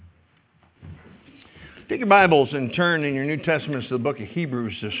Take your Bibles and turn in your New Testaments to the book of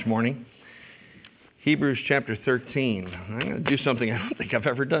Hebrews this morning. Hebrews chapter 13. I'm going to do something I don't think I've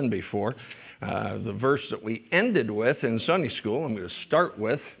ever done before. The verse that we ended with in Sunday school, I'm going to start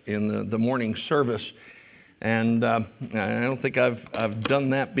with in the morning service. And I don't think I've done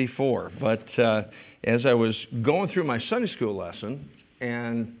that before. But as I was going through my Sunday school lesson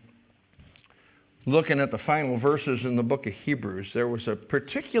and looking at the final verses in the book of Hebrews, there was a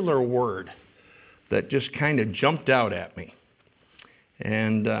particular word that just kind of jumped out at me.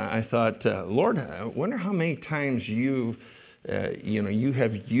 And I thought, Lord, I wonder how many times you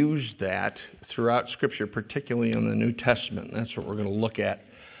have used that throughout Scripture, particularly in the New Testament. And that's what we're going to look at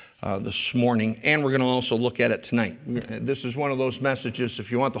this morning, and we're going to also look at it tonight. This is one of those messages, if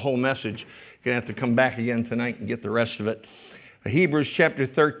you want the whole message, you're going to have to come back again tonight and get the rest of it. Hebrews chapter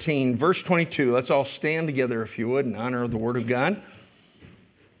 13, verse 22. Let's all stand together, if you would, in honor of the Word of God.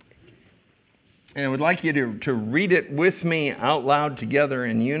 And I would like you to read it with me out loud together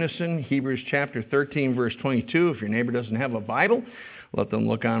in unison. Hebrews chapter 13, verse 22. If your neighbor doesn't have a Bible, let them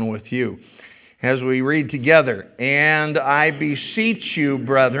look on with you. As we read together, "And I beseech you,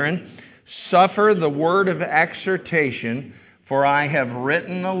 brethren, suffer the word of exhortation, for I have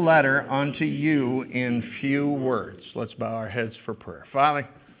written a letter unto you in few words." Let's bow our heads for prayer. Father,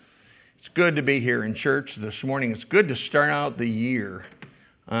 it's good to be here in church this morning. It's good to start out the year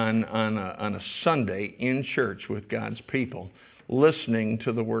on a Sunday in church with God's people, listening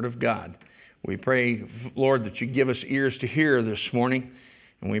to the Word of God. We pray, Lord, that you give us ears to hear this morning.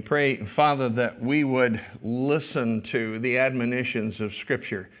 And we pray, Father, that we would listen to the admonitions of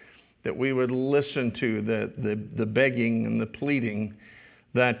Scripture, that we would listen to the begging and the pleading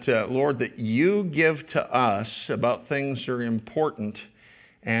that, Lord, that you give to us about things that are important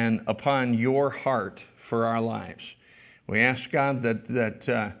and upon your heart for our lives. We ask, God,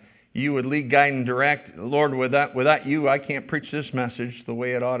 that you would lead, guide, and direct. Lord, without you, I can't preach this message the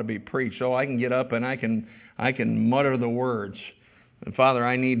way it ought to be preached. So I can get up and I can mutter the words. And Father,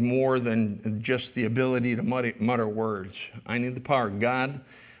 I need more than just the ability to mutter words. I need the power of God.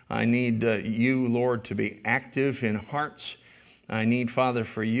 I need you, Lord, to be active in hearts. I need, Father,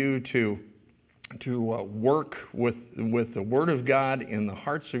 for you to work with the Word of God in the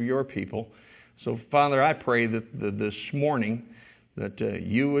hearts of your people. So, Father, I pray that this morning that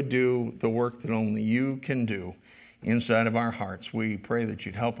you would do the work that only you can do inside of our hearts. We pray that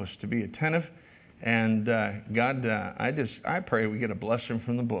you'd help us to be attentive. And God, I pray we get a blessing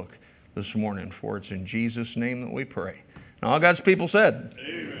from the book this morning, for it's in Jesus' name that we pray. And all God's people said,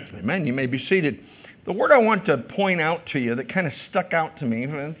 Amen. Amen. You may be seated. The word I want to point out to you that kind of stuck out to me,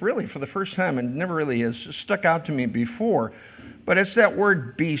 really for the first time, and never really has stuck out to me before, but it's that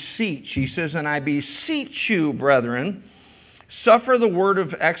word beseech. He says, "And I beseech you, brethren, suffer the word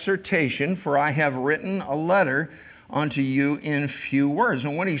of exhortation, for I have written a letter unto you in few words."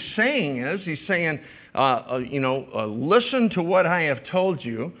 And what he's saying is, listen to what I have told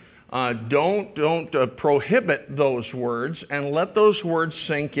you. Don't prohibit those words, and let those words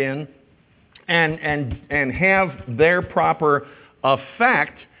sink in and have their proper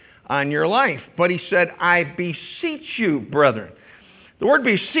effect on your life. But he said, "I beseech you, brethren." The word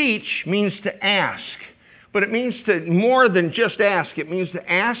beseech means to ask, but it means to more than just ask. It means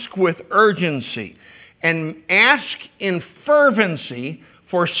to ask with urgency and ask in fervency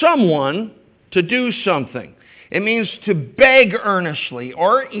for someone to do something. It means to beg earnestly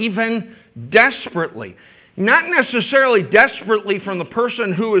or even desperately. Not necessarily desperately from the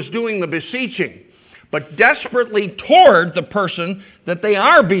person who is doing the beseeching, but desperately toward the person that they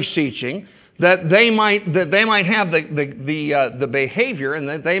are beseeching, that they might have the behavior and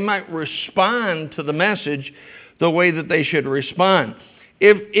that they might respond to the message the way that they should respond.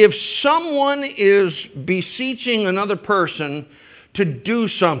 If someone is beseeching another person to do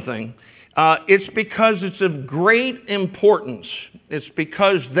something, it's because it's of great importance. It's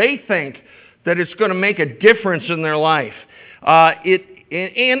because they think that it's going to make a difference in their life.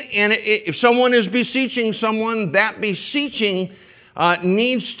 If someone is beseeching someone, that beseeching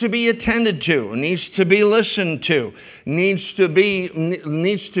needs to be attended to, needs to be listened to, needs to be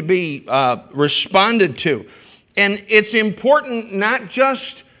responded to. And it's important not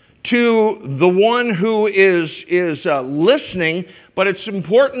just to the one who is listening, but it's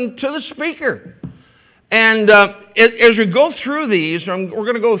important to the speaker. And as we go through these, we're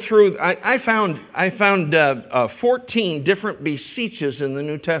going to go through. I found 14 different beseeches in the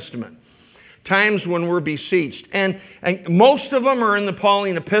New Testament. Times when we're beseeched, and most of them are in the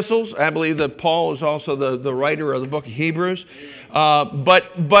Pauline epistles. I believe that Paul is also the writer of the book of Hebrews. But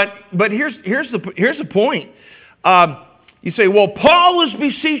here's the point. You say, well, Paul is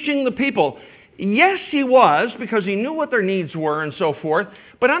beseeching the people. Yes, he was, because he knew what their needs were and so forth.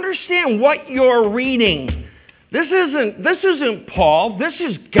 But understand what you're reading. This isn't Paul. This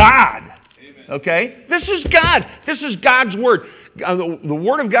is God. Okay? This is God. This is God's Word. The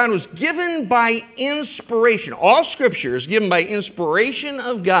Word of God was given by inspiration. All Scripture is given by inspiration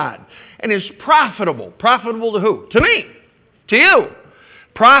of God. And is profitable. Profitable to who? To me. To you.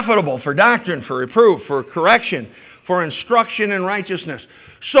 Profitable for doctrine, for reproof, for correction, for instruction in righteousness.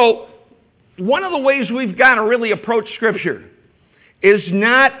 So, one of the ways we've got to really approach Scripture is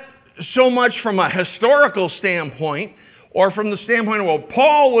not so much from a historical standpoint or from the standpoint of, well,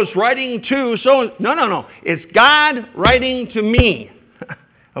 Paul was writing to so... No. It's God writing to me.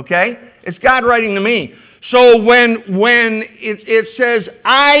 Okay? It's God writing to me. So when it says,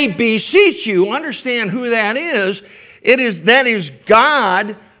 I beseech you, understand who that is. That is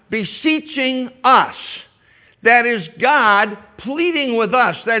God beseeching us. That is God pleading with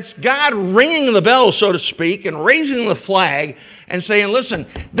us. That's God ringing the bell, so to speak, and raising the flag and saying, listen,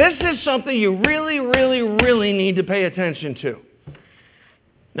 this is something you really, really, really need to pay attention to.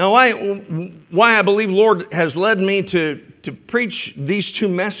 Now, why I believe Lord has led me to preach these two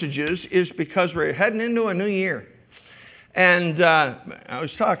messages is because we're heading into a new year. And I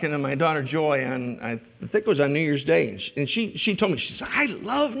was talking to my daughter Joy on, I think it was on New Year's Day, and she told me, she said, I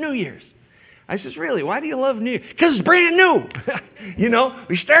love New Year's. I says, really? Why do you love New Year? Because it's brand new.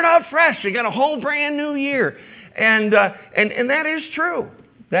 We start out fresh. We got a whole brand new year. And that is true.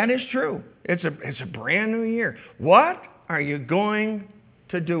 That is true. It's a brand new year. What are you going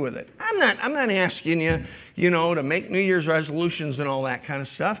to do with it? I'm not asking you, to make New Year's resolutions and all that kind of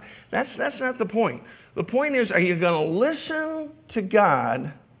stuff. That's not the point. The point is, are you going to listen to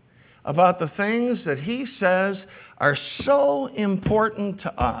God about the things that He says are so important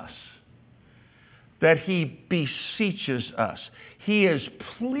to us that He beseeches us? He is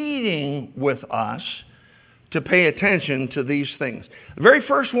pleading with us to pay attention to these things. The very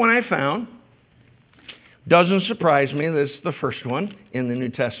first one I found, doesn't surprise me, this is the first one in the New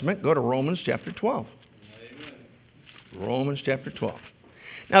Testament. Go to Romans chapter 12. Amen. Romans chapter 12.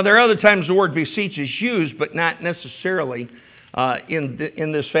 Now, there are other times the word beseech is used, but not necessarily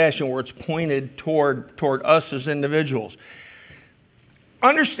in this fashion where it's pointed toward us as individuals.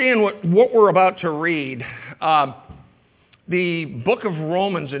 Understand what we're about to read. The book of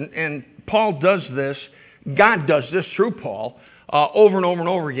Romans, and Paul does this, God does this through Paul, over and over and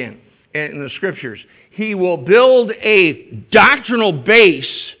over again in the Scriptures. He will build a doctrinal base,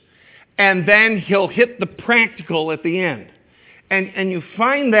 and then He'll hit the practical at the end. And you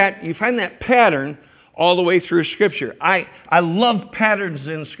find that pattern all the way through Scripture. I love patterns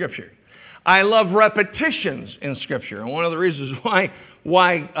in Scripture. I love repetitions in Scripture. And one of the reasons why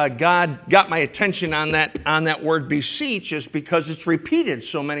God got my attention on that word beseech is because it's repeated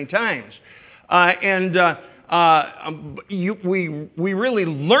so many times. We really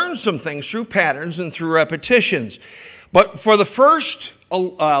learn some things through patterns and through repetitions. But for the first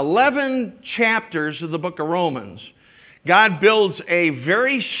 11 chapters of the book of Romans, God builds a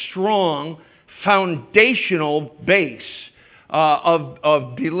very strong foundational base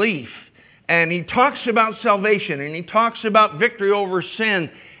of belief. And He talks about salvation, and He talks about victory over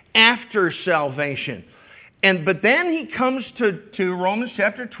sin after salvation. But then he comes to Romans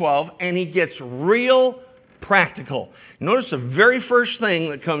chapter 12, and he gets real practical. Notice the very first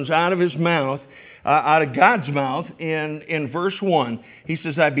thing that comes out of his mouth, out of God's mouth, in verse 1. He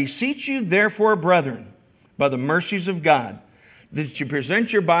says, I beseech you, therefore, brethren, by the mercies of God, that you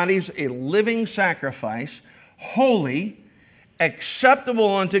present your bodies a living sacrifice, holy,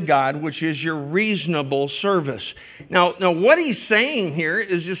 acceptable unto God, which is your reasonable service. Now what he's saying here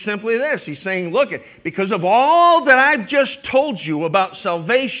is just simply this. He's saying, look, because of all that I've just told you about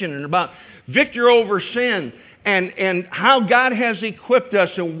salvation and about victory over sin and how God has equipped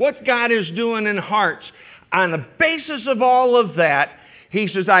us and what God is doing in hearts, on the basis of all of that, he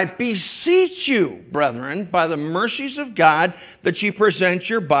says, I beseech you, brethren, by the mercies of God, that you present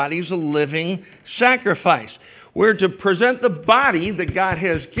your bodies a living sacrifice. We're to present the body that God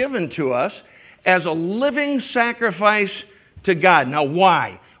has given to us as a living sacrifice to God. Now,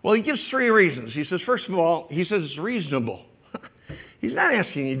 why? Well, he gives three reasons. He says, first of all, he says it's reasonable. He's not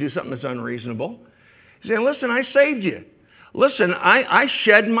asking you to do something that's unreasonable. He's saying, listen, I saved you. Listen, I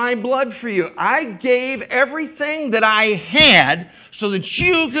shed my blood for you. I gave everything that I had so that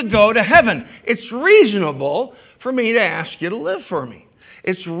you could go to heaven. It's reasonable for me to ask you to live for me.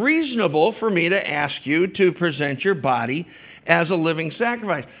 It's reasonable for me to ask you to present your body as a living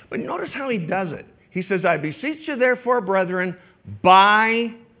sacrifice. But notice how he does it. He says, I beseech you therefore, brethren,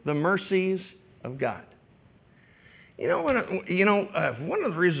 by the mercies of God. One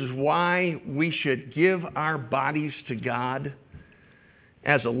of the reasons why we should give our bodies to God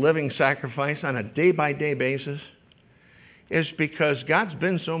as a living sacrifice on a day-by-day basis is because God's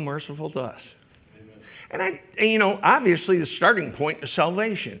been so merciful to us. Amen. And obviously the starting point is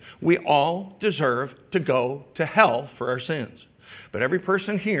salvation. We all deserve to go to hell for our sins. But every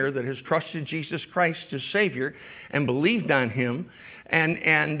person here that has trusted Jesus Christ as Savior and believed on Him and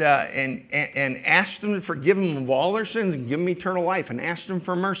asked Him to forgive them of all their sins and give them eternal life and asked Him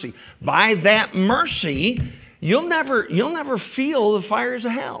for mercy, by that mercy, you'll never feel the fires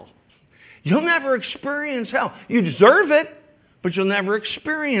of hell. You'll never experience hell. You deserve it, but you'll never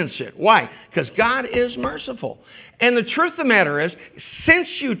experience it. Why? Because God is merciful. And the truth of the matter is, since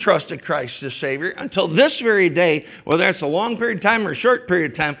you trusted Christ as Savior, until this very day, whether that's a long period of time or a short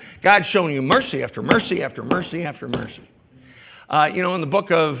period of time, God's shown you mercy after mercy after mercy after mercy. In the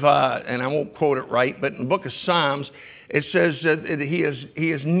book of, and I won't quote it right, but in the book of Psalms, it says that he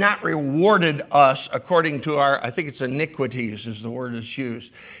has not rewarded us according to our, I think it's iniquities is the word that's used.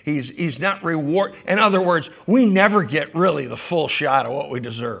 He's not reward. In other words, we never get really the full shot of what we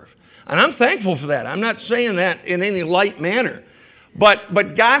deserve. And I'm thankful for that. I'm not saying that in any light manner.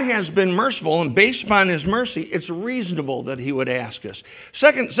 But God has been merciful, and based upon His mercy, it's reasonable that He would ask us.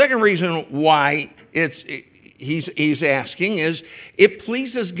 Second reason why He's asking is it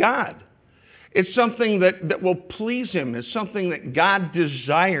pleases God. It's something that will please Him. It's something that God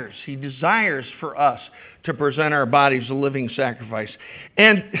desires. He desires for us to present our bodies a living sacrifice.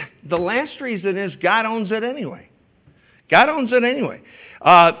 And the last reason is God owns it anyway. God owns it anyway.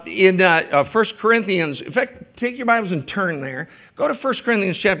 In 1 Corinthians, in fact, take your Bibles and turn there. Go to 1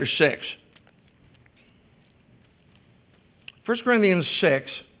 Corinthians chapter 6. 1 Corinthians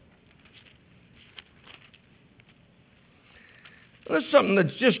 6. This is something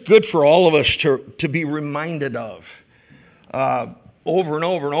that's just good for all of us to be reminded of over and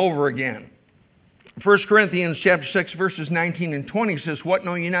over and over again. 1 Corinthians chapter 6, verses 19 and 20 says, "What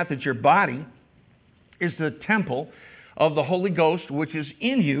know ye not, that your body is the temple of the Holy Ghost, which is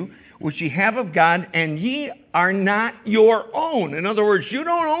in you, which ye have of God, and ye are not your own." In other words, you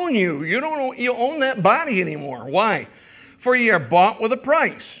don't own you. You own that body anymore. Why? "For ye are bought with a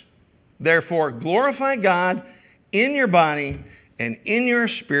price. Therefore glorify God in your body and in your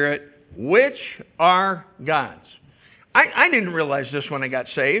spirit, which are God's." I didn't realize this when I got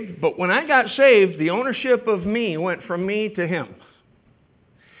saved, but when I got saved, the ownership of me went from me to Him.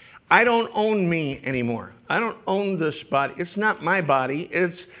 I don't own me anymore. I don't own this body. It's not my body.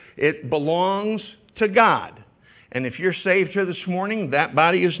 It belongs to God. And if you're saved here this morning, that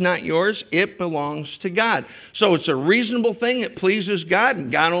body is not yours. It belongs to God. So it's a reasonable thing. It pleases God,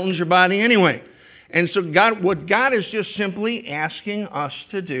 and God owns your body anyway. And so what God is just simply asking us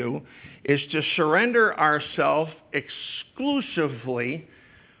to do is to surrender ourselves exclusively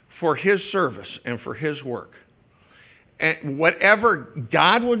for His service and for His work. And whatever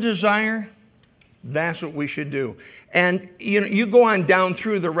God would desire, that's what we should do. And you go on down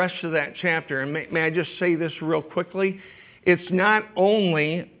through the rest of that chapter, and may I just say this real quickly? It's not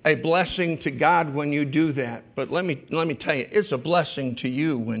only a blessing to God when you do that, but let me tell you, it's a blessing to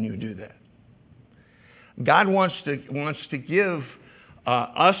you when you do that. God wants to give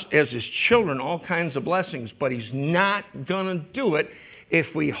us as His children all kinds of blessings, but He's not going to do it if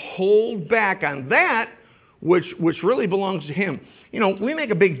we hold back on that which really belongs to Him. We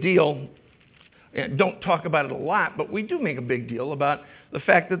make a big deal, don't talk about it a lot, but we do make a big deal about the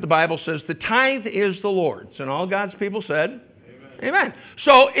fact that the Bible says the tithe is the Lord's, and all God's people said, Amen.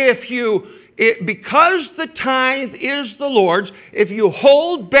 So because the tithe is the Lord's, if you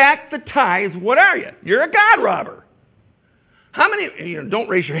hold back the tithe, what are you? You're a God robber. How many, don't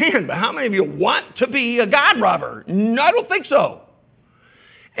raise your hand, but how many of you want to be a God robber? No, I don't think so.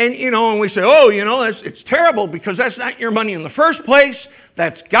 And, and we say, it's terrible because that's not your money in the first place.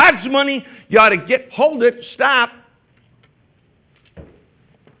 That's God's money. You ought to hold it, stop.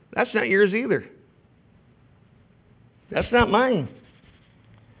 That's not yours either. That's not mine.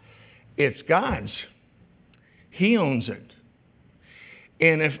 It's God's. He owns it.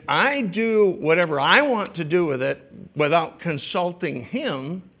 And if I do whatever I want to do with it without consulting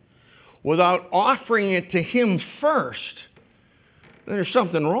Him, without offering it to Him first, then there's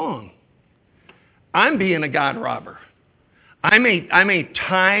something wrong. I'm being a God robber. I may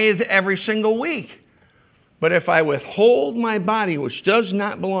tithe every single week, but if I withhold my body, which does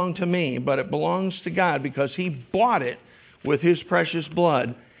not belong to me, but it belongs to God because He bought it with His precious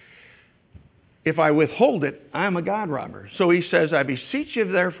blood, if I withhold it, I'm a God robber. So He says, "I beseech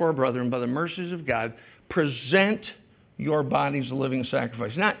you therefore, brethren, by the mercies of God, present your bodies a living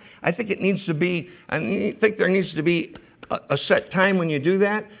sacrifice. I think there needs to be a set time when you do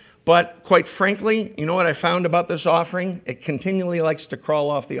that. But quite frankly, you know what I found about this offering? It continually likes to crawl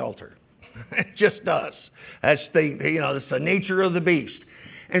off the altar. It just does. That's the nature of the beast.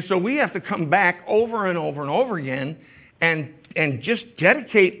 And so we have to come back over and over and over again and just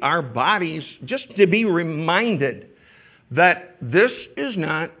dedicate our bodies just to be reminded that this is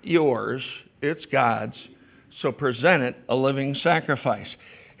not yours, it's God's. So present it a living sacrifice.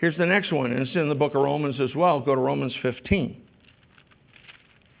 Here's the next one, and it's in the book of Romans as well. Go to Romans 15.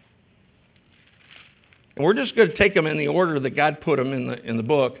 And we're just going to take them in the order that God put them in the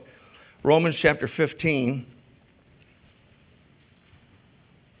book. Romans chapter 15.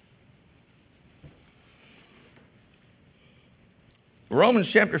 Romans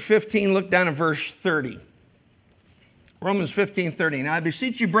chapter 15, look down at verse 30. Romans 15:30. Now I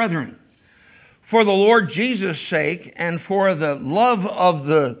beseech you, brethren, for the Lord Jesus' sake and for the love of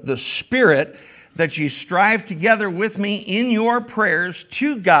the Spirit, that ye strive together with me in your prayers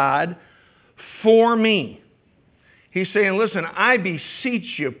to God for me. He's saying, listen, I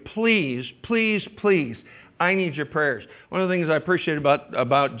beseech you, please, please, please, I need your prayers. One of the things I appreciate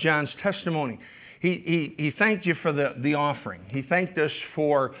about John's testimony, he thanked you for the offering. He thanked us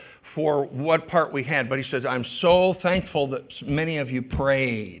for what part we had, but he says, I'm so thankful that many of you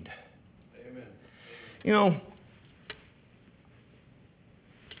prayed. Amen. You know,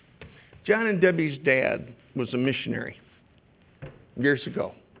 John and Debbie's dad was a missionary years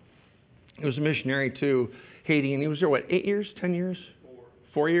ago. He was a missionary to Haiti, and he was there, 8 years, 10 years?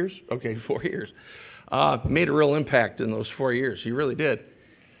 4 years? Okay, 4 years. Made a real impact in those 4 years. He really did.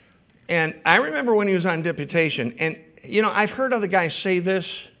 And I remember when he was on deputation, and, I've heard other guys say this,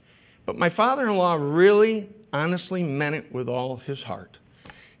 but my father-in-law really, honestly meant it with all his heart.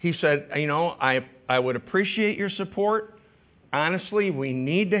 He said, I would appreciate your support. Honestly, we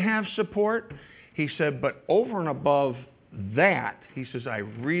need to have support. He said, but over and above that, he says, I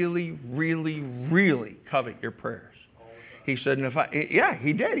really, really, really covet your prayers. He said, and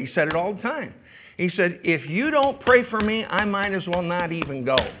he did. He said it all the time. He said, if you don't pray for me, I might as well not even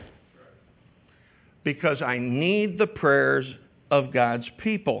go. Because I need the prayers of God's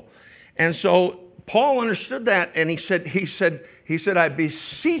people. And so Paul understood that, and he said, I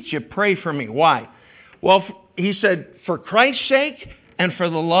beseech you, pray for me. Why? Well, he said, for Christ's sake and for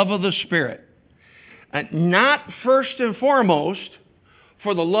the love of the Spirit. Not first and foremost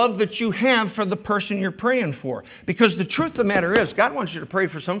for the love that you have for the person you're praying for. Because the truth of the matter is, God wants you to pray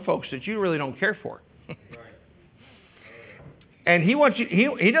for some folks that you really don't care for. And he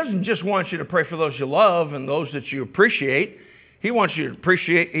doesn't just want you to pray for those you love and those that you appreciate. He wants you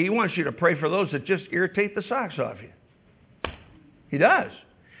to pray for those that just irritate the socks off you. He does.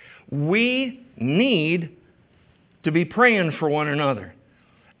 We need to be praying for one another.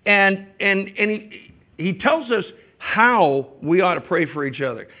 And he tells us how we ought to pray for each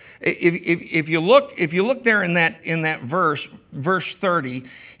other. If you look there in that verse 30,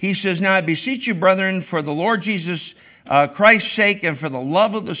 he says, now I beseech you, brethren, for the Lord Jesus Christ's sake and for the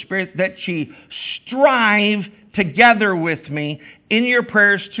love of the Spirit, that ye strive together with me in your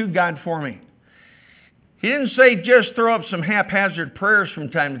prayers to God for me. He didn't say just throw up some haphazard prayers from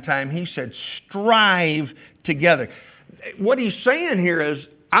time to time. He said strive together. What he's saying here is,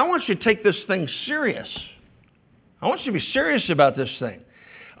 I want you to take this thing serious. I want you to be serious about this thing.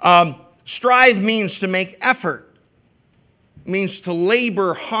 Strive means to make effort. It means to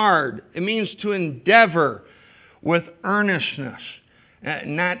labor hard. It means to endeavor with earnestness.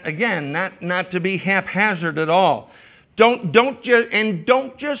 Not to be haphazard at all. Don't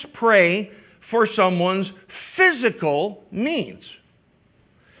just pray for someone's physical needs.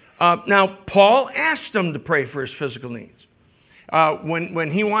 Now, Paul asked them to pray for his physical needs.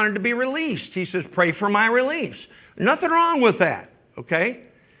 When he wanted to be released, he says, pray for my release. Nothing wrong with that, okay?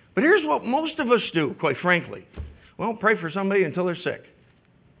 But here's what most of us do, quite frankly. We don't pray for somebody until they're sick.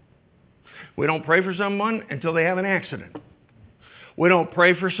 We don't pray for someone until they have an accident. We don't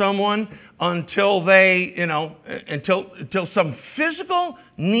pray for someone until they, until some physical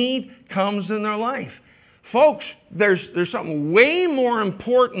need comes in their life. Folks, there's something way more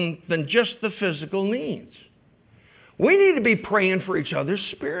important than just the physical needs. We need to be praying for each other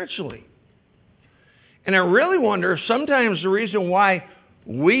spiritually. And I really wonder if sometimes the reason why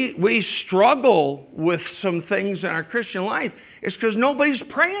we struggle with some things in our Christian life is because nobody's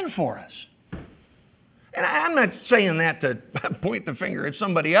praying for us. And I'm not saying that to point the finger at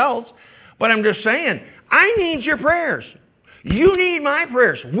somebody else, but I'm just saying, I need your prayers. You need my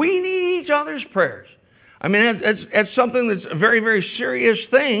prayers. We need each other's prayers. I mean, it's something that's a very, very serious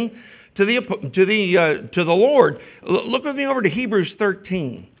thing to the Lord. Look with me over to Hebrews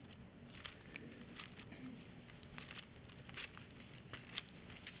 13.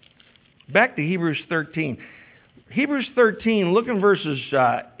 Back to Hebrews 13. Hebrews 13, look in verses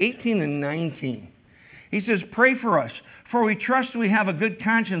 18 and 19. He says, "Pray for us, for we trust we have a good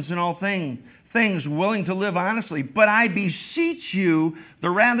conscience in all things, willing to live honestly. But I beseech you the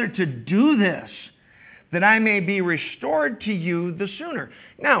rather to do this, that I may be restored to you the sooner."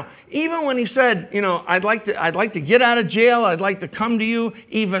 Now, even when he said, I'd like to get out of jail, I'd like to come to you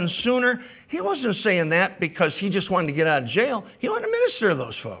even sooner, he wasn't saying that because he just wanted to get out of jail. He wanted to minister to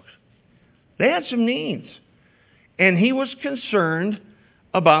those folks. They had some needs. And he was concerned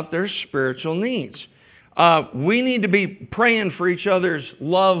about their spiritual needs. We need to be praying for each other's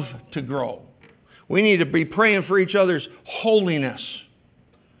love to grow. We need to be praying for each other's holiness.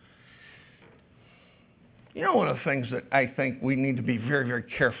 One of the things that I think we need to be very, very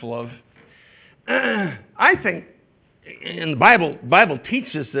careful of, I think, and the Bible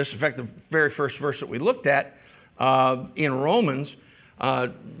teaches this. In fact, the very first verse that we looked at in Romans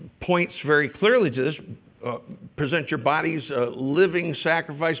points very clearly to this. Present your bodies a living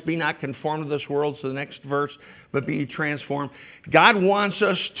sacrifice. Be not conformed to this world. So the next verse, but be transformed. God wants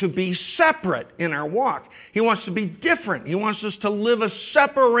us to be separate in our walk. He wants to be different. He wants us to live a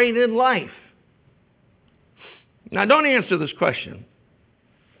separated life. Now, don't answer this question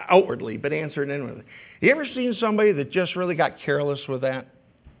outwardly, but answer it inwardly. You ever seen somebody that just really got careless with that?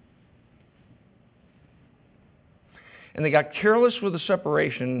 And they got careless with the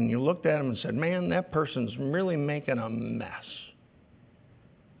separation, and you looked at them and said, man, that person's really making a mess.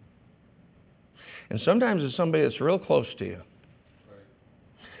 And sometimes it's somebody that's real close to you.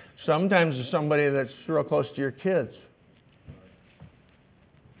 Sometimes it's somebody that's real close to your kids.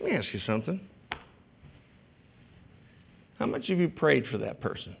 Let me ask you something. How much have you prayed for that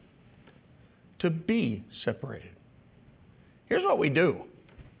person to be separated? Here's what we do.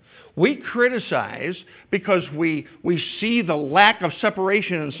 We criticize because we see the lack of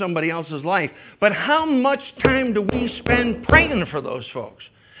separation in somebody else's life. But how much time do we spend praying for those folks?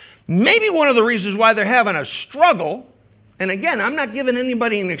 Maybe one of the reasons why they're having a struggle, and again, I'm not giving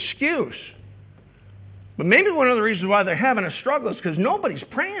anybody an excuse, but maybe one of the reasons why they're having a struggle is because nobody's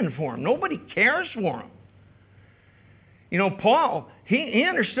praying for them. Nobody cares for them. Paul, he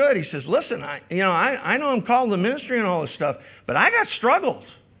understood. He says, listen, I know I'm called to ministry and all this stuff, but I got struggles.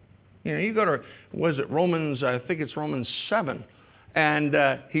 You go to, Romans, I think it's Romans 7,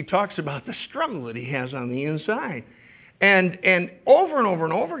 and he talks about the struggle that he has on the inside. And over and over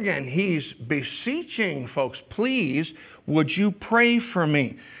and over again, he's beseeching folks, please, would you pray for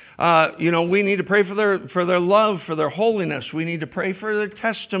me? We need to pray for their love, for their holiness. We need to pray for their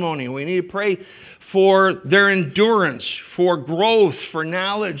testimony. We need to pray for their endurance, for growth, for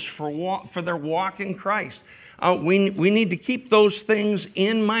knowledge, for their walk in Christ. We need to keep those things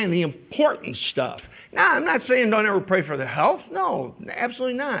in mind, the important stuff. Now, I'm not saying don't ever pray for their health. No,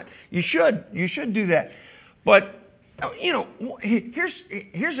 absolutely not. You should do that. But,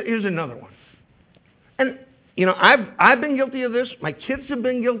 here's another one. And, I've been guilty of this. My kids have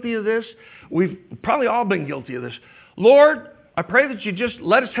been guilty of this. We've probably all been guilty of this. Lord, I pray that you just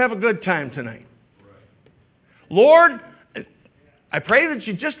let us have a good time tonight. Right. Lord, I pray that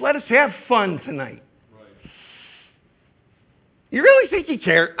you just let us have fun tonight. You really think you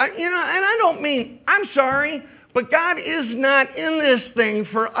care? And I don't mean, I'm sorry, but God is not in this thing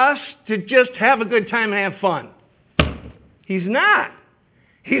for us to just have a good time and have fun. He's not.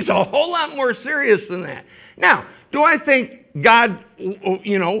 He's a whole lot more serious than that. Now, do I think God,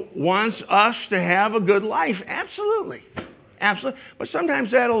 wants us to have a good life? Absolutely. Absolutely. But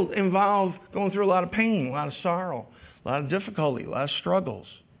sometimes that'll involve going through a lot of pain, a lot of sorrow, a lot of difficulty, a lot of struggles.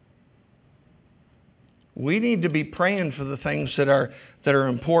 We need to be praying for the things that are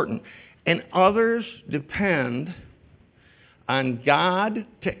important. And others depend on God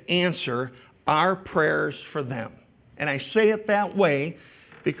to answer our prayers for them. And I say it that way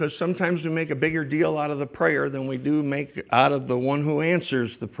because sometimes we make a bigger deal out of the prayer than we do make out of the one who answers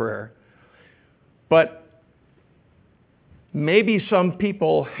the prayer. But maybe some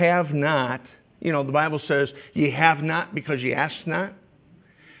people have not. The Bible says, ye have not because ye ask not.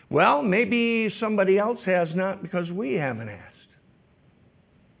 Well, maybe somebody else has not because we haven't asked.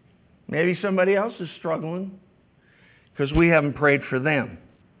 Maybe somebody else is struggling because we haven't prayed for them.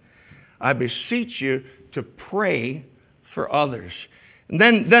 I beseech you to pray for others. And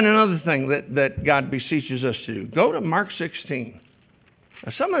then another thing that God beseeches us to do. Go to Mark 16.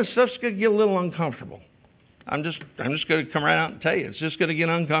 Now, some of this stuff's going to get a little uncomfortable. I'm just going to come right out and tell you. It's just going to get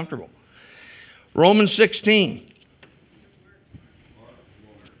uncomfortable. Romans 16.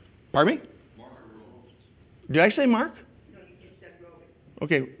 Pardon me? Mark or Romans? Did I say Mark? No, you just said Romans.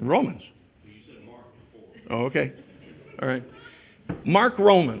 Okay, Romans. You said Mark before. Oh, okay. All right. Mark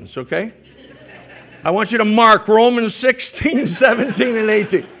Romans, okay? I want you to mark Romans 16, 17, and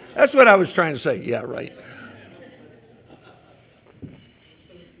 18. That's what I was trying to say. Yeah, right.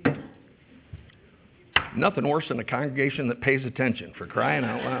 Nothing worse than a congregation that pays attention, for crying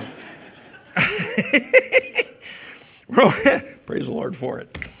out loud. Praise the Lord for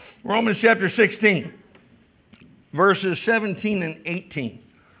it. Romans chapter 16, verses 17 and 18.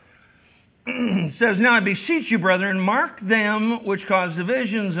 It says, "Now I beseech you, brethren, mark them which cause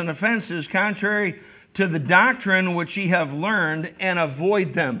divisions and offenses contrary to the doctrine which ye have learned, and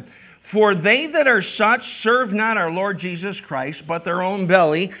avoid them. For they that are such serve not our Lord Jesus Christ, but their own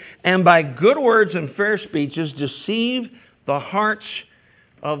belly, and by good words and fair speeches deceive the hearts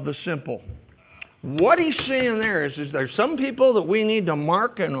of the simple." What he's saying there is there's some people that we need to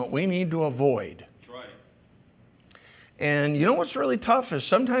mark and what we need to avoid. That's right. And you know what's really tough is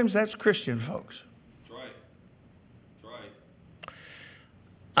sometimes that's Christian folks. That's right. That's right.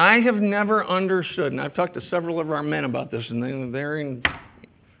 I have never understood, and I've talked to several of our men about this, and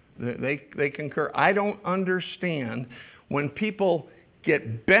they concur. I don't understand when people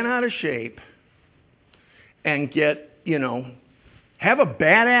get bent out of shape and get, have a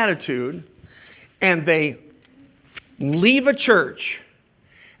bad attitude, and they leave a church,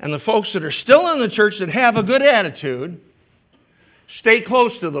 and the folks that are still in the church that have a good attitude stay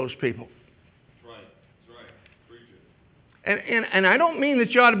close to those people. That's right. That's right. Preach it. And I don't mean that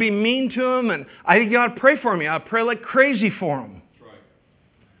you ought to be mean to them, and I think you ought to pray for them. You ought to pray like crazy for them. That's right.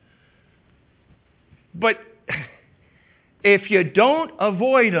 But if you don't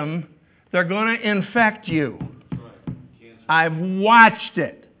avoid them, they're going to infect you. That's right. Cancer. I've watched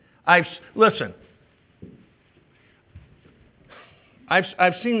it. Listen.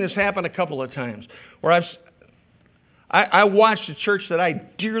 I've seen this happen a couple of times where I watched a church that I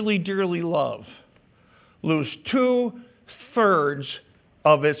dearly, dearly love lose 2/3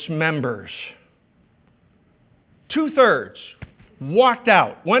 of its members. 2/3 walked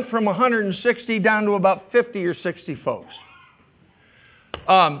out, went from 160 down to about 50 or 60 folks.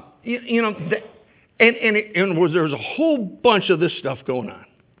 There was a whole bunch of this stuff going on.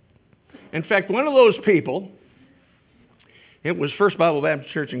 In fact, one of those people, it was First Bible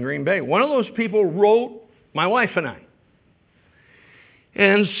Baptist Church in Green Bay. One of those people wrote my wife and I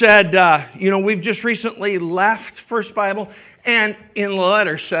and said, we've just recently left First Bible, and in the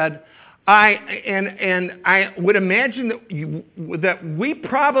letter said, I would imagine that we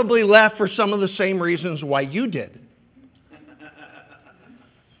probably left for some of the same reasons why you did.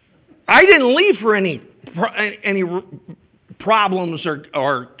 I didn't leave for any problems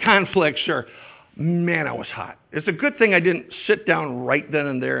or conflicts or, man, I was hot. It's a good thing I didn't sit down right then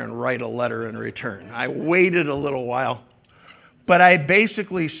and there and write a letter in return. I waited a little while. But I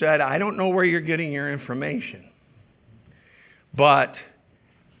basically said, I don't know where you're getting your information. But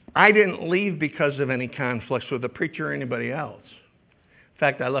I didn't leave because of any conflicts with the preacher or anybody else. In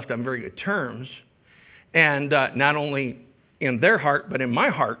fact, I left on very good terms. And not only in their heart, but in my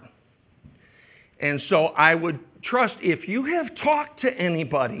heart. And so I would trust if you have talked to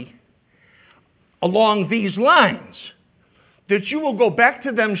anybody along these lines, that you will go back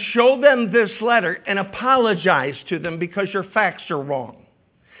to them, show them this letter, and apologize to them because your facts are wrong.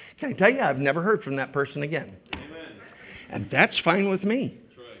 Can I tell you, I've never heard from that person again. Amen. And that's fine with me.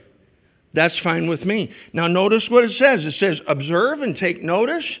 That's right. That's fine with me. Now notice what it says. It says, observe and take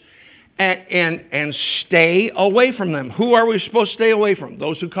notice and stay away from them. Who are we supposed to stay away from?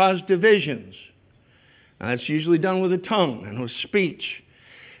 Those who cause divisions. Now, that's usually done with the tongue and with speech.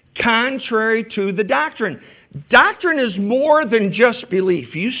 Contrary to the doctrine. Doctrine is more than just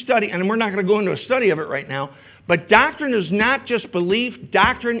belief. You study, and we're not going to go into a study of it right now, but doctrine is not just belief.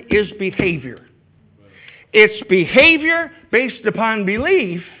 Doctrine is behavior. It's behavior based upon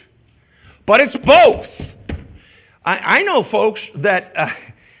belief, but it's both. I know folks that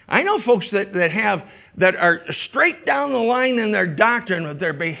that are straight down the line in their doctrine, but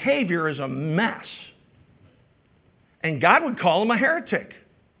their behavior is a mess. And God would call them a heretic.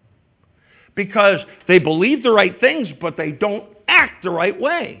 Because they believe the right things, but they don't act the right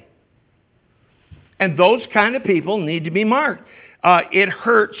way. And those kind of people need to be marked. It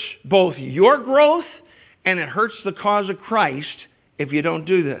hurts both your growth and it hurts the cause of Christ if you don't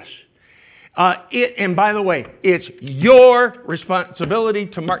do this. And by the way, it's your responsibility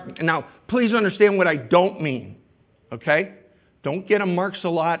to mark. Now, please understand what I don't mean. Okay? Don't get a Marks a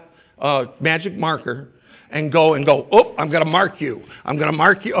Lot magic marker and go, oh, I'm going to mark you. I'm going to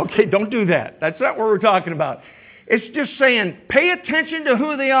mark you. Okay, don't do that. That's not what we're talking about. It's just saying, pay attention to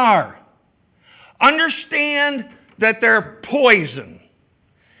who they are. Understand that they're poison.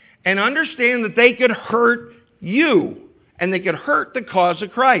 And understand that they could hurt you. And they could hurt the cause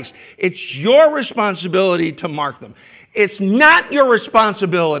of Christ. It's your responsibility to mark them. It's not your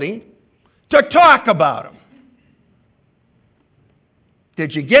responsibility to talk about them.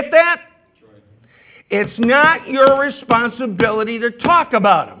 Did you get that? It's not your responsibility to talk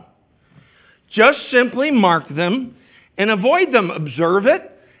about them. Just simply mark them and avoid them. Observe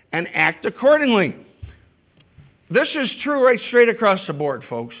it and act accordingly. This is true right straight across the board,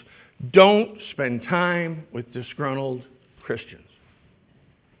 folks. Don't spend time with disgruntled Christians.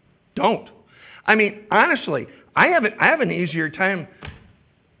 Don't. I mean, honestly, I have an easier time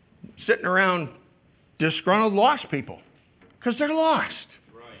sitting around disgruntled lost people because they're lost.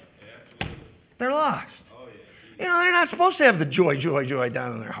 Right. Absolutely. They're lost. Oh, yeah. You know, they're not supposed to have the joy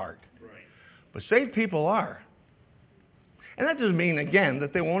down in their heart. Right. But saved people are. And that doesn't mean, again,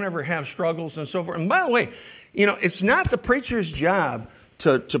 that they won't ever have struggles and so forth. And by the way, you know, it's not the preacher's job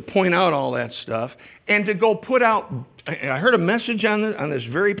to point out all that stuff and to go put out. I heard a message on this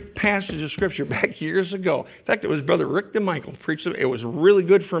very passage of Scripture back years ago. In fact, it was Brother Rick DeMichael preached it. It was really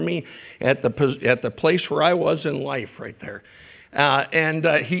good for me at the place where I was in life right there.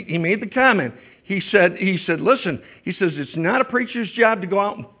 He made the comment. He said, listen, he says, it's not a preacher's job to go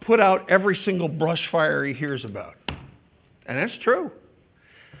out and put out every single brush fire he hears about. And that's true.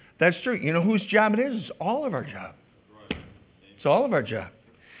 That's true. You know whose job it is? It's all of our job. It's all of our job.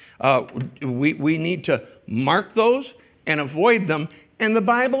 We need to mark those and avoid them. And the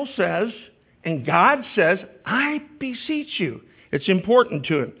Bible says, and God says, I beseech you. It's important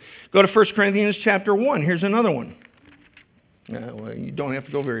to it. Go to 1 Corinthians chapter 1. Here's another one. Well, you don't have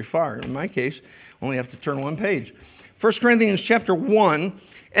to go very far. In my case, only have to turn one page. 1 Corinthians chapter 1,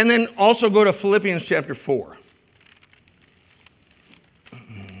 and then also go to Philippians chapter 4.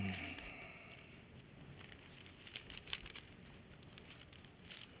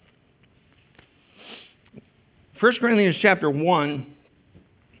 1 Corinthians chapter 1,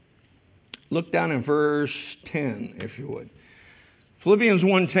 look down in verse 10, if you would. Philippians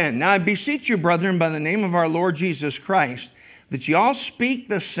 1:10. Now I beseech you, brethren, by the name of our Lord Jesus Christ, that ye all speak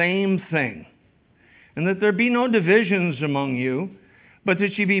the same thing, and that there be no divisions among you, but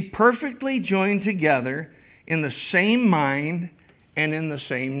that ye be perfectly joined together in the same mind and in the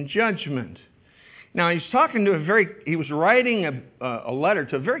same judgment. Now he's talking to he was writing a letter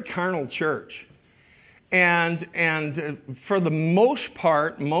to a very carnal church. And for the most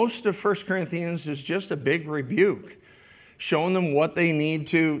part, most of 1 Corinthians is just a big rebuke, showing them what they need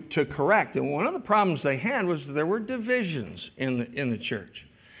to correct. And one of the problems they had was there were divisions in the church.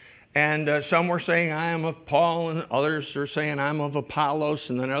 And some were saying, I am of Paul, and others are saying, I'm of Apollos.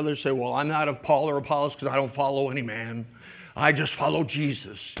 And then others say, well, I'm not of Paul or Apollos because I don't follow any man. I just follow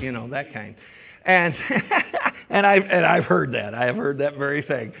Jesus, you know, that kind. And I've heard that. I have heard that very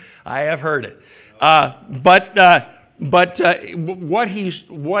thing. I have heard it. But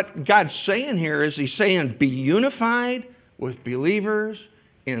what God's saying here is he's saying be unified with believers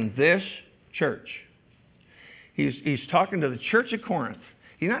in this church. He's talking to the church of Corinth.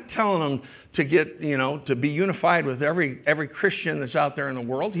 He's not telling them to get, to be unified with every Christian that's out there in the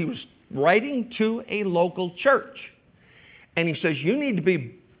world. He was writing to a local church. And he says you need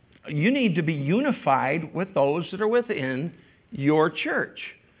to be unified with those that are within your church.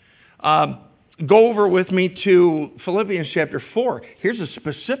 Go over with me to Philippians chapter 4. Here's a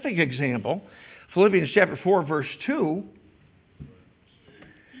specific example. Philippians chapter 4, verse 2.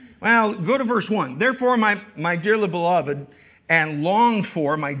 Well, go to verse 1. Therefore, my dearly beloved and longed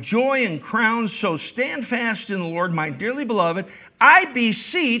for, my joy and crown, so stand fast in the Lord, my dearly beloved. I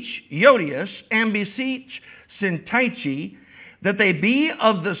beseech Euodias and beseech Syntyche that they be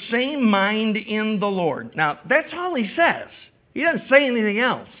of the same mind in the Lord. Now, that's all he says. He doesn't say anything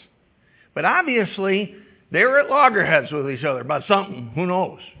else. But obviously, they were at loggerheads with each other about something. Who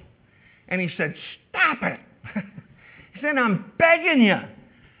knows? And he said, stop it. He said, I'm begging you.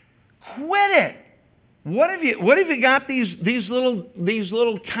 Quit it. What have you got these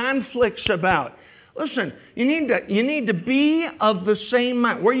little conflicts about? Listen, you need to be of the same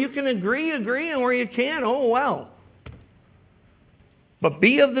mind. Where you can agree, and where you can't, oh well. But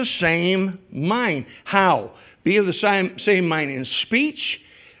be of the same mind. How? Be of the same mind in speech.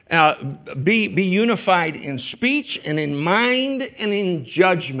 Be unified in speech and in mind and in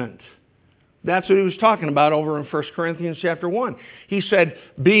judgment. That's what he was talking about over in 1 Corinthians chapter 1. He said,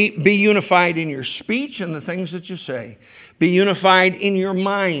 be unified in your speech and the things that you say. Be unified in your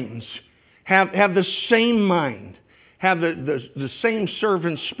minds. Have the same mind. Have the same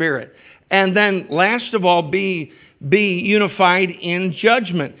servant spirit. And then last of all, be Be unified in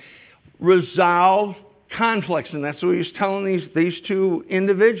judgment. Resolve conflicts. And that's what he was telling these two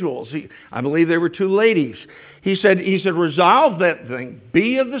individuals. I believe they were two ladies. He said, resolve that thing.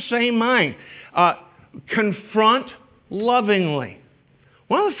 Be of the same mind. Confront lovingly.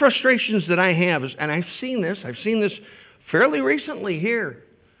 One of the frustrations that I have is, and I've seen this fairly recently here,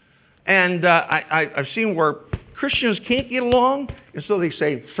 and I've seen where Christians can't get along, and so they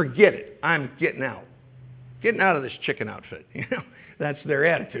say, forget it, I'm getting out. Getting out of this chicken outfit. That's their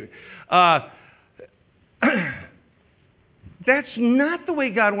attitude. That's not the way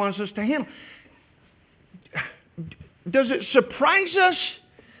God wants us to handle. Does it surprise us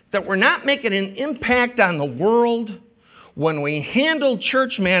that we're not making an impact on the world when we handle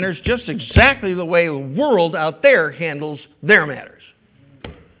church matters just exactly the way the world out there handles their matters?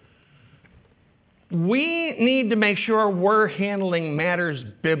 We need to make sure we're handling matters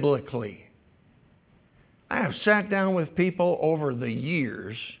biblically. I have sat down with people over the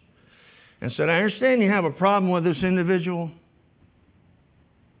years and said, I understand you have a problem with this individual.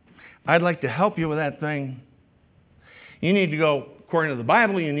 I'd like to help you with that thing. You need to go, according to the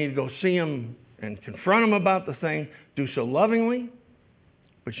Bible, you need to go see them and confront them about the thing. Do so lovingly,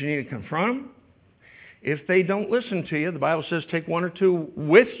 but you need to confront them. If they don't listen to you, the Bible says take one or two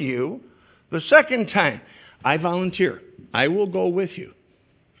with you. The second time, I volunteer. I will go with you.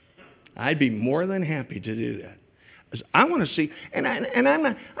 I'd be more than happy to do that. Because I want to see, and I'm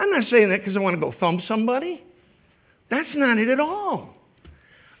not saying that because I want to go thump somebody. That's not it at all.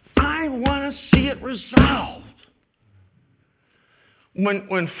 I want to see it resolved.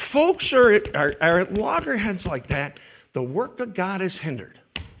 When folks are at loggerheads like that, the work of God is hindered.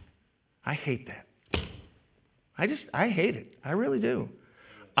 I hate that. I hate it. I really do.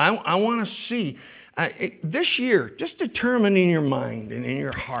 I want to see. This year, just determine in your mind and in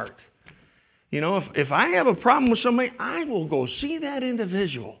your heart. If I have a problem with somebody, I will go see that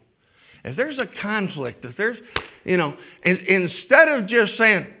individual. If there's a conflict, if there's, instead of just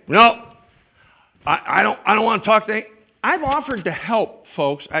saying, no, I don't want to talk to you. I've offered to help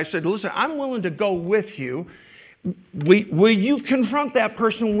folks. I said, listen, I'm willing to go with you. Will you confront that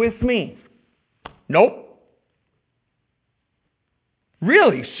person with me? Nope.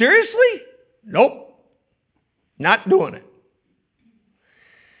 Really? Seriously? Nope. Not doing it.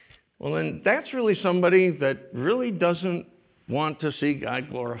 Well, then that's really somebody that really doesn't want to see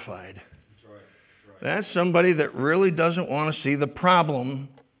God glorified. That's right. That's somebody that really doesn't want to see the problem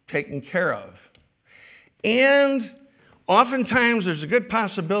taken care of. And oftentimes there's a good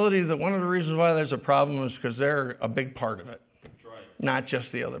possibility that one of the reasons why there's a problem is because they're a big part of it. That's right. Not just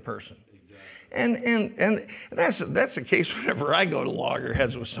the other person. Exactly. And that's the case whenever I go to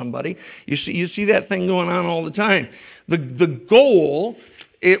loggerheads with somebody. You see that thing going on all the time. The goal,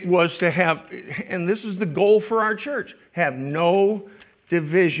 it was to have, and this is the goal for our church, have no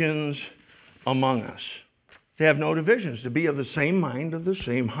divisions among us. To have no divisions, to be of the same mind, of the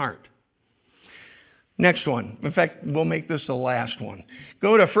same heart. Next one. In fact, we'll make this the last one.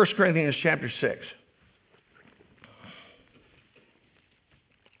 Go to 1 Corinthians chapter 6.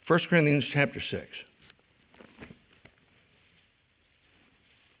 1 Corinthians chapter 6.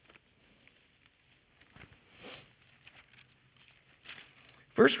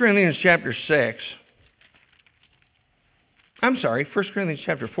 First Corinthians chapter 6. I'm sorry, 1 Corinthians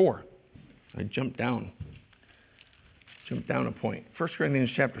chapter 4. I jumped down a point. 1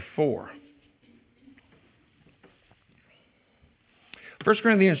 Corinthians chapter 4. 1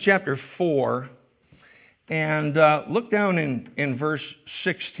 Corinthians chapter 4, and look down in verse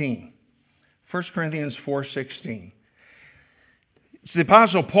 16. 1 Corinthians 4:16. It's the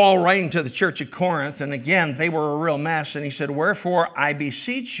Apostle Paul writing to the church at Corinth, and again, they were a real mess, and he said, wherefore I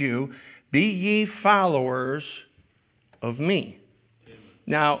beseech you, be ye followers of me.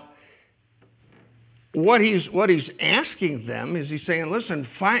 Now, what he's asking them is he's saying, listen,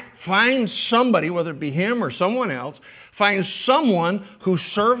 find somebody, whether it be him or someone else, find someone who's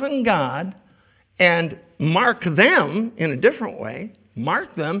serving God and mark them in a different way,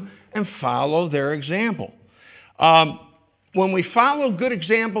 mark them and follow their example. When we follow good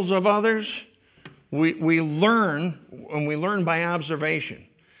examples of others, we learn, and we learn by observation.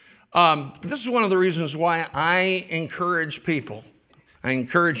 This is one of the reasons why I encourage people. I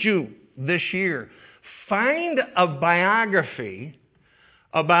encourage you this year. Find a biography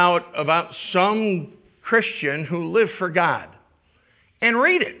about some Christian who lived for God and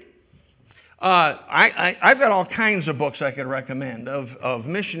read it. I've got all kinds of books I could recommend of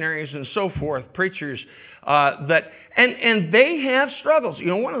missionaries and so forth, preachers that they have struggles.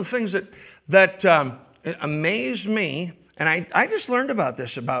 One of the things that amazed me, and I just learned about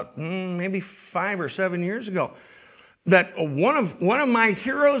this about maybe 5 or 7 years ago. that one of my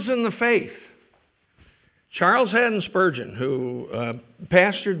heroes in the faith, Charles Haddon Spurgeon, who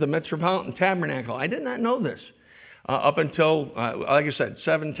pastored the Metropolitan Tabernacle. I did not know this up until, like I said,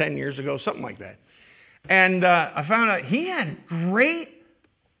 7-10 years ago, something like that. And I found out he had great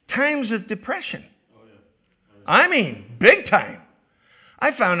times of depression. I mean, big time.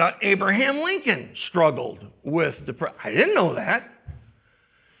 I found out Abraham Lincoln struggled with depression. I didn't know that.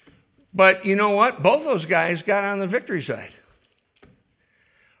 But you know what? Both those guys got on the victory side.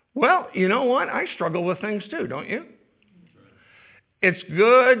 Well, you know what? I struggle with things too, don't you? It's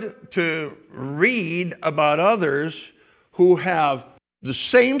good to read about others who have the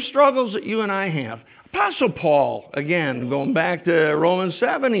same struggles that you and I have. Apostle Paul, again, going back to Romans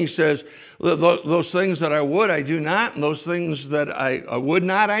 7, he says, those things that I would, I do not, and those things that I would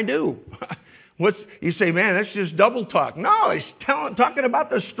not, I do. You say, man, that's just double talk. No, he's talking about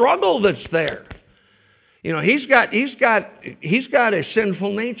the struggle that's there. You know, he's got a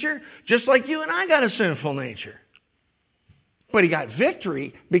sinful nature, just like you and I got a sinful nature. But he got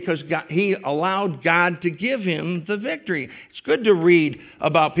victory because he allowed God to give him the victory. It's good to read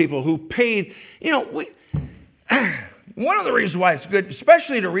about people who paid. You know, one of the reasons why it's good,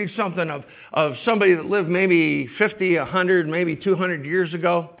 especially to read something of somebody that lived maybe 50, 100, maybe 200 years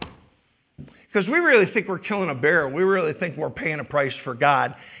ago, because we really think we're killing a bear. We really think we're paying a price for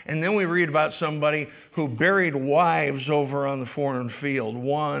God. And then we read about somebody who buried wives over on the foreign field,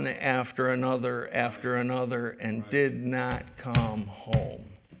 one after another, and did not come home.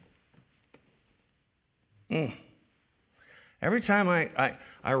 Every time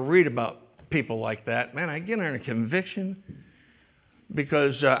I read about people like that, man, I get in a conviction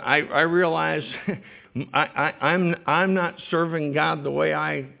because I realize I'm not serving God the way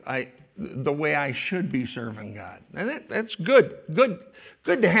I should be serving God. And that's good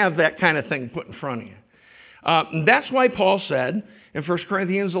to have that kind of thing put in front of you. That's why Paul said in 1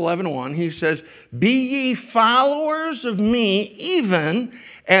 Corinthians 11:1, he says, be ye followers of me, even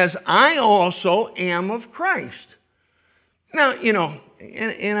as I also am of Christ. Now, you know,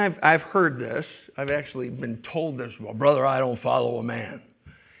 and I've heard this. I've actually been told this. Well, brother, I don't follow a man.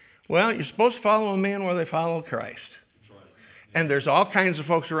 Well, you're supposed to follow a man where they follow Christ. And there's all kinds of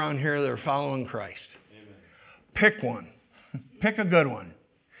folks around here that are following Christ. Amen. Pick one. Pick a good one.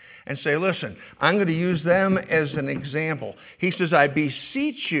 And say, listen, I'm going to use them as an example. He says, I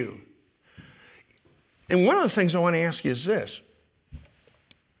beseech you. And one of the things I want to ask you is this.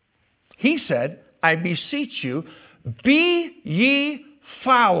 He said, I beseech you, be ye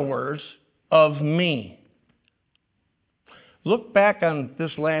followers of me. Look back on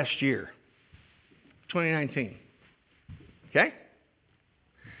this last year, 2019. Okay?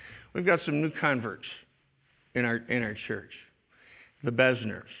 We've got some new converts in our church, the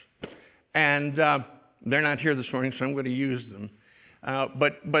Besners. And they're not here this morning, so I'm going to use them.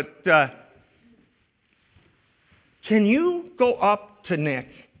 But can you go up to Nick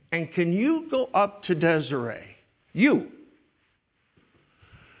and can you go up to Desiree, you,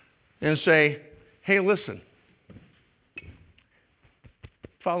 and say, hey, listen,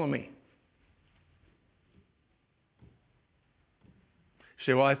 follow me. You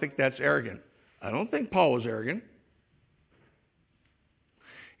say, well, I think that's arrogant. I don't think Paul was arrogant.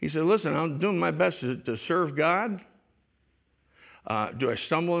 He said, listen, I'm doing my best to serve God. Do I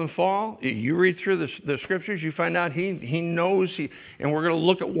stumble and fall? You read through the scriptures, you find out he knows. And we're going to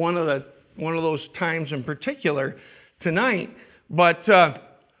look at one of those times in particular tonight. But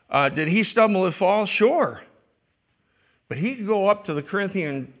did he stumble and fall? Sure. But he could go up to the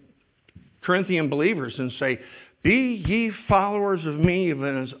Corinthian believers and say, be ye followers of me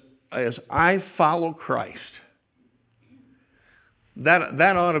even as I follow Christ. That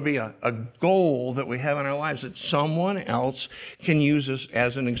ought to be a goal that we have in our lives, that someone else can use us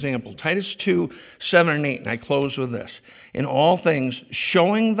as an example. Titus 2:7-8, and I close with this. In all things,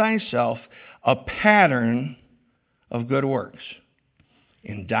 showing thyself a pattern of good works.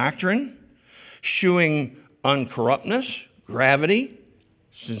 In doctrine, shewing uncorruptness, gravity,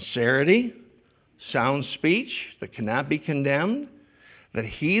 sincerity, sound speech that cannot be condemned, that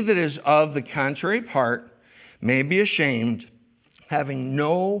he that is of the contrary part may be ashamed, having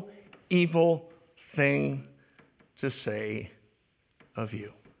no evil thing to say of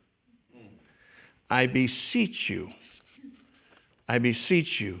you. I beseech you,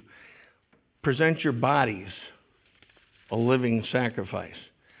 present your bodies a living sacrifice.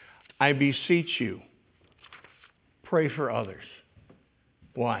 I beseech you, pray for others.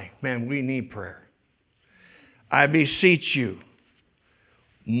 Why? Man, we need prayer. I beseech you,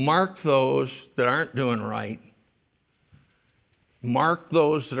 mark those that aren't doing right Mark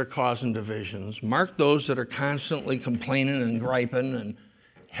those that are causing divisions. Mark those that are constantly complaining and griping and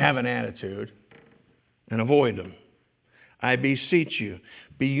have an attitude, and avoid them. I beseech you,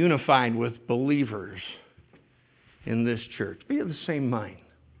 be unified with believers in this church. Be of the same mind.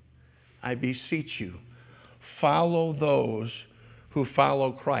 I beseech you, follow those who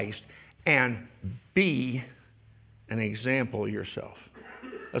follow Christ and be an example yourself.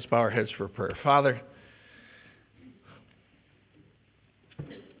 Let's bow our heads for prayer. Father,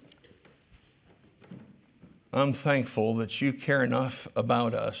 I'm thankful that you care enough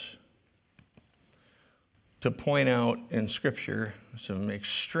about us to point out in Scripture some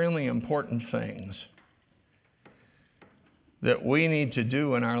extremely important things that we need to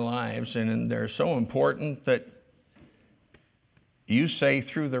do in our lives, and they're so important that you say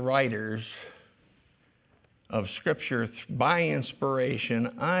through the writers of Scripture, by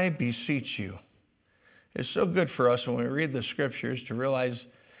inspiration, I beseech you. It's so good for us when we read the Scriptures to realize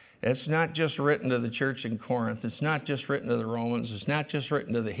it's not just written to the church in Corinth. It's not just written to the Romans. It's not just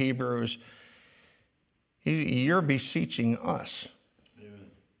written to the Hebrews. You're beseeching us. Amen.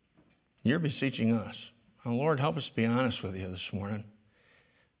 You're beseeching us. Oh, Lord, help us be honest with you this morning.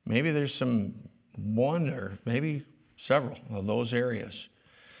 Maybe there's one or maybe several of those areas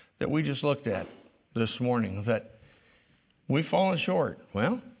that we just looked at this morning that we've fallen short.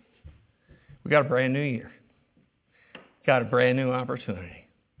 Well, we got a brand new year. Got a brand new opportunity.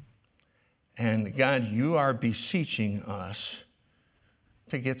 And God, you are beseeching us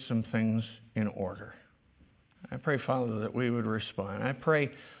to get some things in order. I pray, Father, that we would respond. I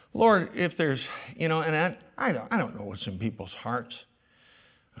pray, Lord, if there's, and I don't know what's in people's hearts.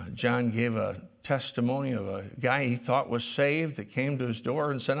 John gave a testimony of a guy he thought was saved that came to his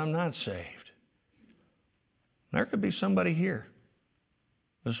door and said, I'm not saved. There could be somebody here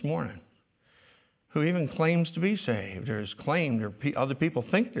this morning who even claims to be saved or is claimed or other people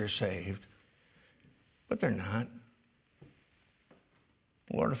think they're saved, but they're not.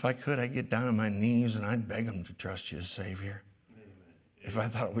 Lord, if I could, I'd get down on my knees and I'd beg them to trust you as Savior. Amen. If I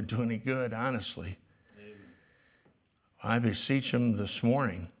thought it would do any good, honestly. Amen. I beseech them this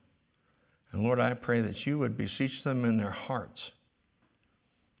morning. And Lord, I pray that you would beseech them in their hearts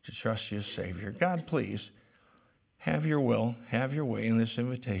to trust you as Savior. God, please, have your will, have your way in this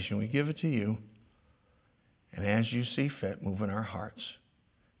invitation. We give it to you. And as you see fit, move in our hearts.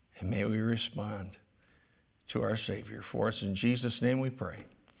 And may we respond to our Savior. For us in Jesus' name we pray.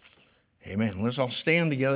 Amen. Let's all stand together.